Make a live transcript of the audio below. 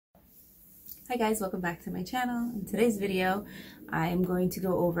Hi guys, welcome back to my channel. In today's video, I am going to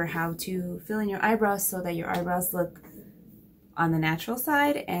go over how to fill in your eyebrows so that your eyebrows look on the natural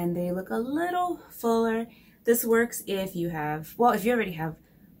side and they look a little fuller. This works if you have, well, if you already have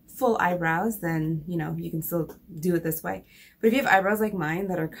full eyebrows, then, you know, you can still do it this way. But if you have eyebrows like mine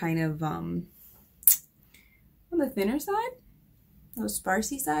that are kind of on the thinner side, the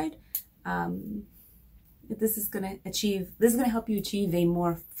sparsey side, this is gonna help you achieve a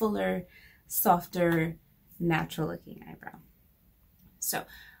more fuller, softer, natural looking eyebrow. So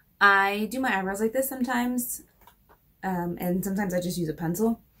I do my eyebrows like this sometimes, and sometimes I just use a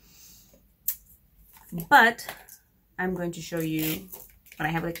pencil, but I'm going to show you when I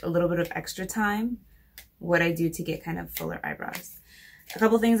have like a little bit of extra time what I do to get kind of fuller eyebrows. A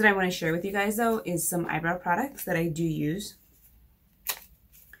couple things that I want to share with you guys though is some eyebrow products that I do use.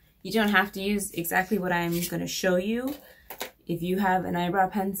 You don't have to use exactly what I'm going to show you. If you have an eyebrow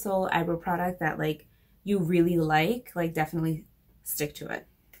pencil, eyebrow product that like you really like definitely stick to it.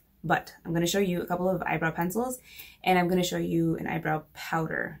 But I'm going to show you a couple of eyebrow pencils and I'm going to show you an eyebrow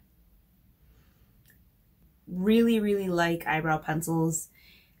powder. Really, really like eyebrow pencils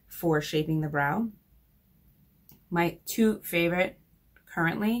for shaping the brow. My two favorite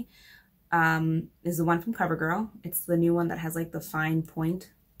currently is the one from Covergirl. It's the new one that has like the fine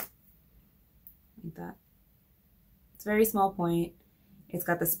point like that. It's a very small point. It's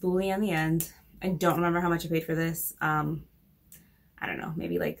got the spoolie on the end. I don't remember how much I paid for this. I don't know,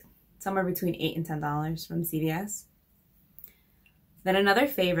 maybe like somewhere between $8 and $10 from CVS. Then another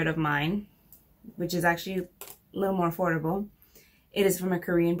favorite of mine, which is actually a little more affordable, it is from a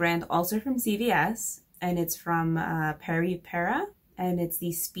Korean brand, also from CVS, and it's from Peripera, and it's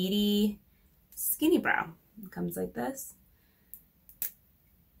the Speedy Skinny Brow. It comes like this.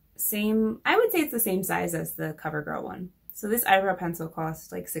 Same, I would say it's the same size as the Covergirl one. So this eyebrow pencil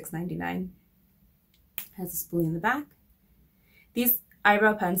costs like $6.99. Has a spoolie in the back. These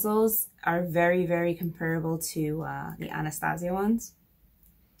eyebrow pencils are very, very comparable to the Anastasia ones.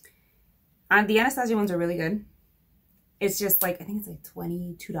 The Anastasia ones are really good. It's just like, I think it's like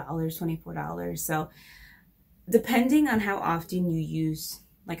 $22, $24. So depending on how often you use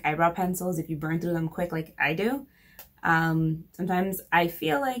like eyebrow pencils, if you burn through them quick like I do, sometimes I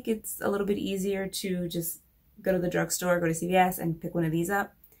feel like it's a little bit easier to just go to the drugstore, go to CVS and pick one of these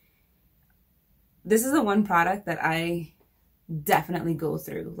up. This is the one product that I definitely go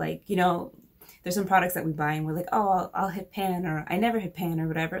through. Like, you know, there's some products that we buy and we're like, oh, I'll hit pan, or I never hit pan or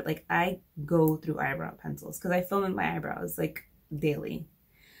whatever. Like I go through eyebrow pencils because I film in my eyebrows like daily.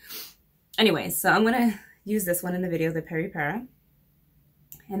 Anyways, so I'm going to use this one in the video, the Peripera.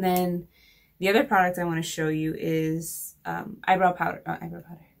 And then the other product I want to show you is eyebrow powder. Eyebrow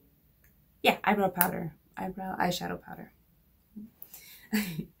powder. Eyebrow eyeshadow powder.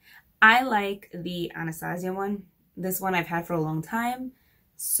 I like the Anastasia one. This one I've had for a long time.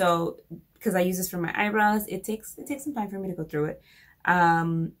 So, because I use this for my eyebrows, it takes some time for me to go through it.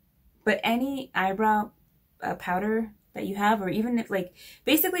 But any eyebrow powder that you have, or even if like,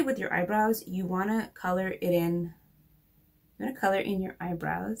 basically with your eyebrows, you want to color it in. You want to color in your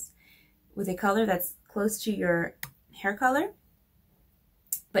eyebrows with a color that's close to your hair color,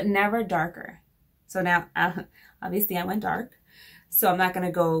 but never darker. So now, obviously I went dark, so I'm not going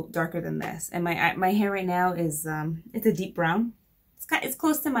to go darker than this. And my hair right now is, it's a deep brown. It's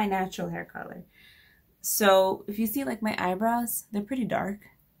close to my natural hair color. So if you see like my eyebrows, they're pretty dark,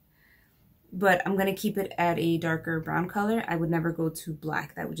 but I'm going to keep it at a darker brown color. I would never go to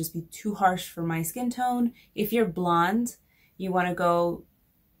black. That would just be too harsh for my skin tone. If you're blonde, you want to go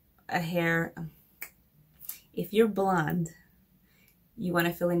if you're blonde, you want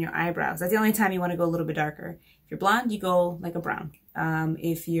to fill in your eyebrows. That's the only time you want to go a little bit darker. If you're blonde, you go like a brown.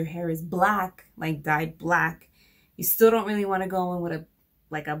 If your hair is black, like dyed black, you still don't really want to go in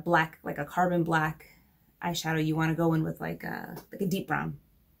with a carbon black eyeshadow. You want to go in with like a deep brown.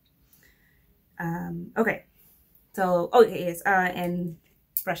 Okay. So, yes, and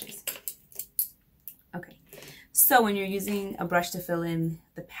brushes. Okay. So when you're using a brush to fill in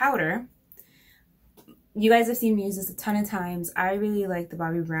the powder, you guys have seen me use this a ton of times. I really like the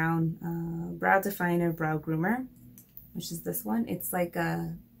Bobbi Brown Brow Definer Brow Groomer, which is this one. It's like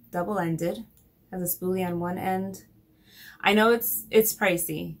a double-ended, has a spoolie on one end. I know it's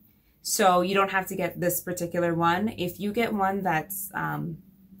pricey, so you don't have to get this particular one. If you get one that's,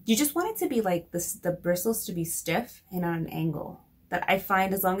 you just want it to be like the bristles to be stiff and on an angle. That I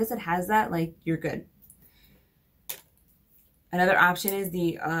find as long as it has that, like, you're good. Another option is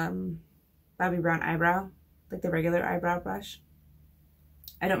the Bobbi Brown eyebrow, like the regular eyebrow brush.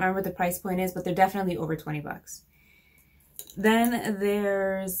 I don't remember what the price point is, but they're definitely over 20 bucks. Then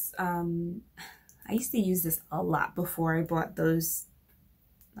there's, I used to use this a lot before I bought those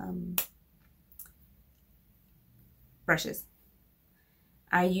brushes.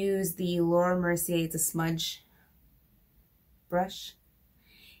 I use the Mercier, it's a smudge brush.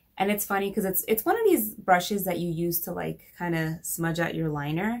 And it's funny because it's one of these brushes that you use to like kind of smudge out your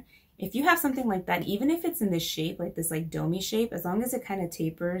liner. If you have something like that, even if it's in this shape, like this like domey shape, as long as it kind of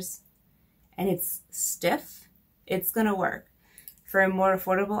tapers and it's stiff, it's gonna work. For a more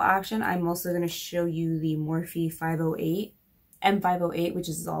affordable option, I'm also gonna show you the Morphe 508, M508, which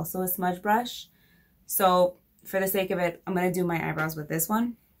is also a smudge brush. So for the sake of it, I'm gonna do my eyebrows with this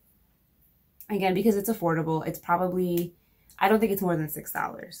one. Again, because it's affordable, it's probably, I don't think it's more than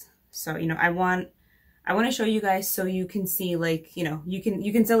 $6. So, you know, I want to show you guys so you can see, like, you know, you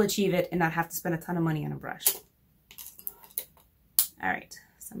can still achieve it and not have to spend a ton of money on a brush. All right,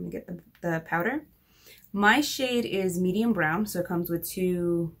 so I'm gonna get the powder. My shade is medium brown, so it comes with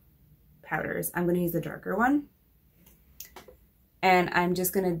 2 powders. I'm gonna use the darker one. And I'm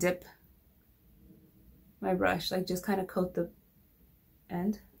just gonna dip my brush, like just kind of coat the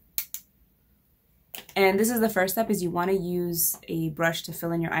end. And this is the first step, is you want to use a brush to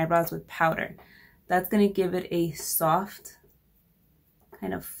fill in your eyebrows with powder. That's going to give it a soft,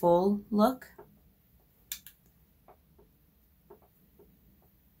 kind of full look.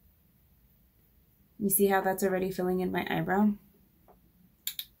 You see how that's already filling in my eyebrow?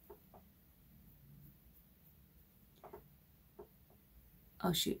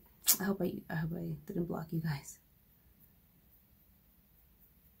 Oh shoot, I hope I didn't block you guys.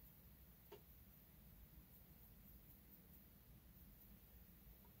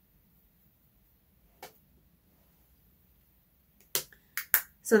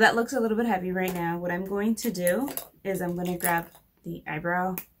 So that looks a little bit heavy right now. What I'm going to do is I'm going to grab the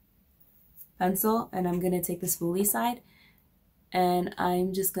eyebrow pencil and I'm going to take the spoolie side and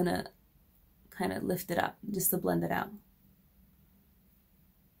I'm just going to kind of lift it up just to blend it out.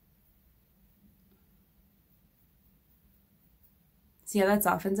 See how that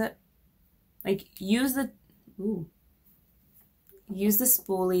softens it? Like use the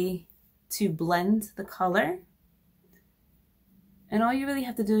spoolie to blend the color. And all you really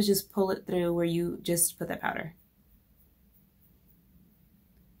have to do is just pull it through where you just put that powder.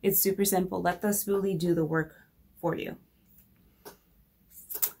 It's super simple. Let the spoolie do the work for you.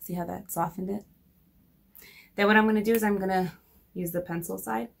 See how that softened it? Then what I'm going to do is I'm going to use the pencil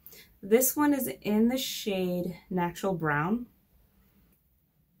side. This one is in the shade Natural Brown.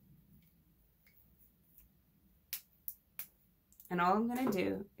 And all I'm going to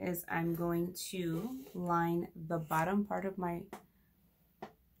do is I'm going to line the bottom part of my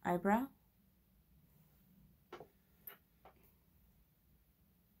eyebrow.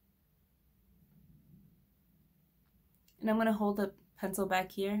 And I'm going to hold the pencil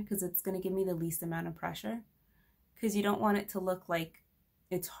back here because it's going to give me the least amount of pressure, because you don't want it to look like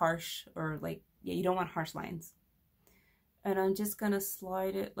it's harsh, or like, yeah, you don't want harsh lines. And I'm just going to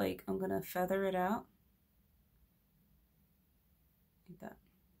slide it, like I'm going to feather it out like that.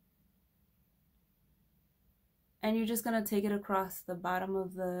 And you're just going to take it across the bottom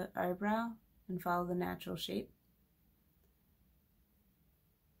of the eyebrow and follow the natural shape.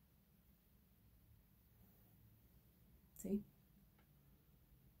 See?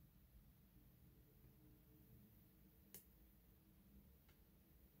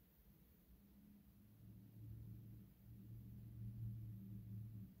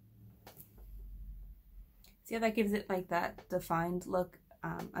 See how that gives it like that defined look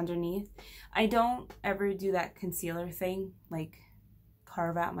underneath? I don't ever do that concealer thing, like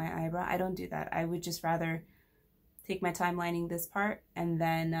carve out my eyebrow. I don't do that. I would just rather take my time lining this part and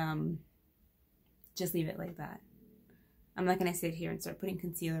then just leave it like that. I'm not gonna sit here and start putting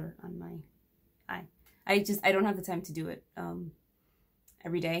concealer on my eye. I don't have the time to do it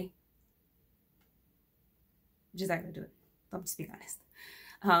every day. Just not gonna do it. I'm just being honest.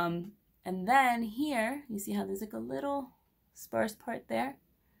 And then here, you see how there's like a little sparse part there?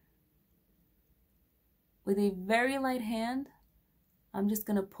 With a very light hand, I'm just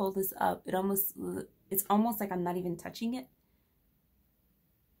gonna pull this up. It's almost like I'm not even touching it.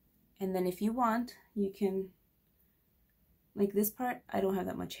 And then if you want, you can, like this part, I don't have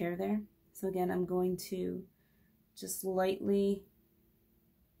that much hair there. So again, I'm going to just lightly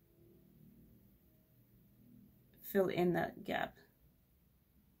fill in that gap.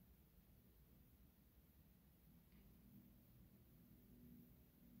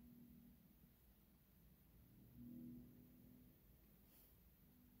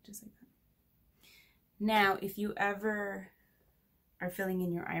 Just like that. Now, if you ever are filling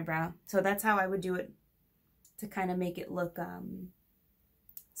in your eyebrow, so that's how I would do it to kind of make it look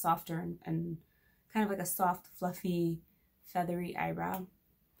softer and kind of like a soft, fluffy, feathery eyebrow.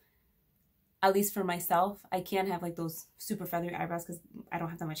 At least for myself, I can't have like those super feathery eyebrows because I don't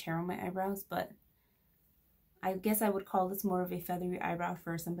have that much hair on my eyebrows, but I guess I would call this more of a feathery eyebrow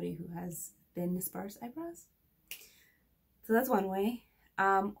for somebody who has thin, sparse eyebrows. So that's one way.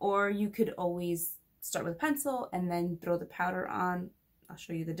 Or you could always start with a pencil and then throw the powder on. I'll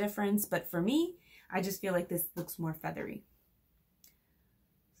show you the difference, but for me, I just feel like this looks more feathery.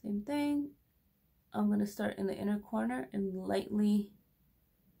 Same thing. I'm going to start in the inner corner and lightly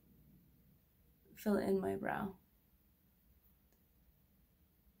fill in my brow.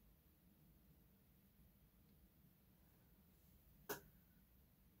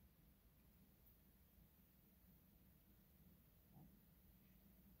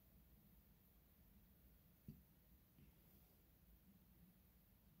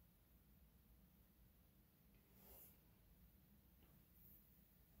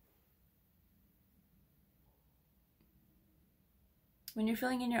 When you're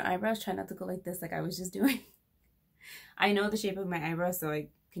filling in your eyebrows, try not to go like this like I was just doing. I know the shape of my eyebrow, so I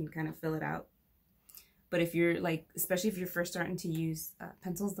can kind of fill it out. But if you're like, especially if you're first starting to use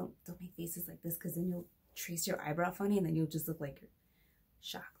pencils, don't make faces like this, because then you'll trace your eyebrow funny and then you'll just look like you're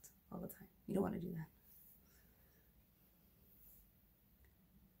shocked all the time. You don't want to do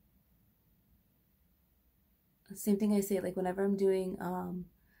that. Same thing I say, like whenever I'm doing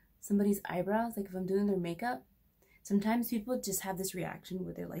somebody's eyebrows, like if I'm doing their makeup, sometimes people just have this reaction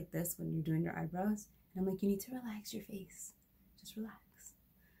where they're like this when you're doing your eyebrows. And I'm like, you need to relax your face. Just relax.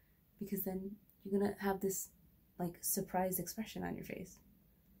 Because then you're going to have this like surprised expression on your face.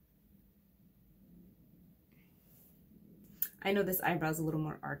 I know this eyebrow is a little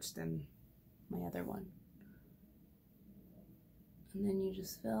more arched than my other one. And then you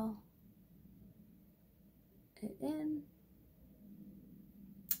just fill it in.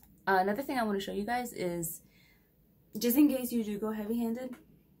 Another thing I want to show you guys is, just in case you do go heavy-handed,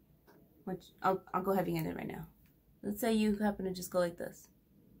 which I'll go heavy-handed right now. Let's say you happen to just go like this,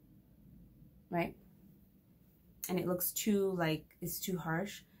 right? And it looks too, like, it's too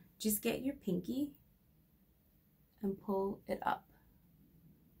harsh. Just get your pinky and pull it up.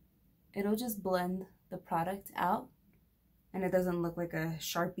 It'll just blend the product out, and it doesn't look like a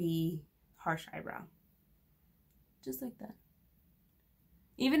Sharpie harsh eyebrow. Just like that.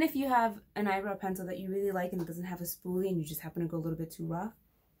 Even if you have an eyebrow pencil that you really like and it doesn't have a spoolie and you just happen to go a little bit too rough,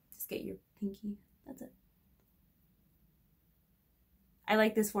 just get your pinky. That's it. I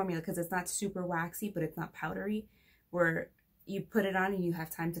like this formula because it's not super waxy, but it's not powdery, where you put it on and you have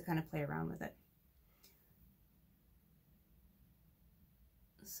time to kind of play around with it.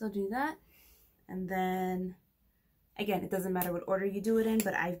 So do that. And then, again, it doesn't matter what order you do it in,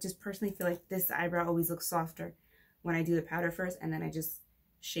 but I just personally feel like this eyebrow always looks softer when I do the powder first, and then I just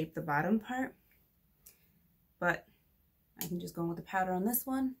shape the bottom part. But I can just go in with the powder on this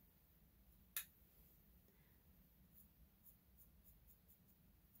one.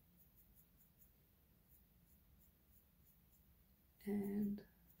 And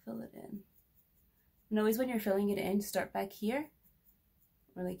fill it in. And always when you're filling it in, start back here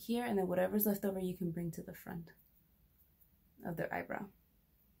or like here, and then whatever's left over you can bring to the front of their eyebrow.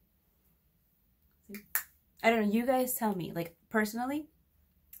 See? I don't know, you guys tell me. Like personally,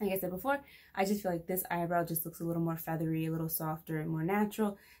 like I said before, I just feel like this eyebrow just looks a little more feathery, a little softer and more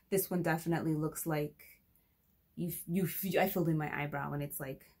natural. This one definitely looks like I filled in my eyebrow, and it's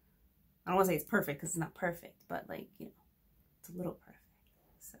like, I don't want to say it's perfect because it's not perfect, but like, you know, it's a little perfect.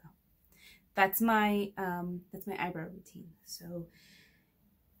 So that's my eyebrow routine. So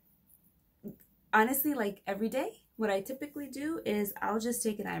honestly, like every day, what I typically do is I'll just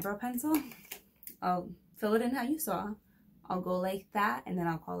take an eyebrow pencil, I'll fill it in how you saw, I'll go like that, and then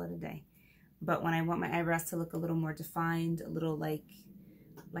I'll call it a day. But when I want my eyebrows to look a little more defined, a little like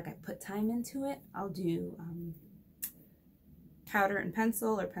I put time into it, I'll do powder and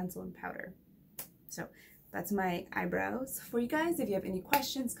pencil, or pencil and powder. So that's my eyebrows for you guys. If you have any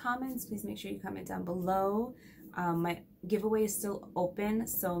questions, comments, please make sure you comment down below. My giveaway is still open,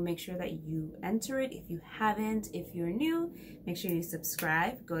 so make sure that you enter it. If you haven't, if you're new, make sure you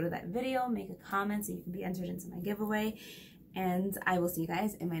subscribe, go to that video, make a comment so you can be entered into my giveaway, and I will see you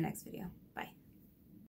guys in my next video.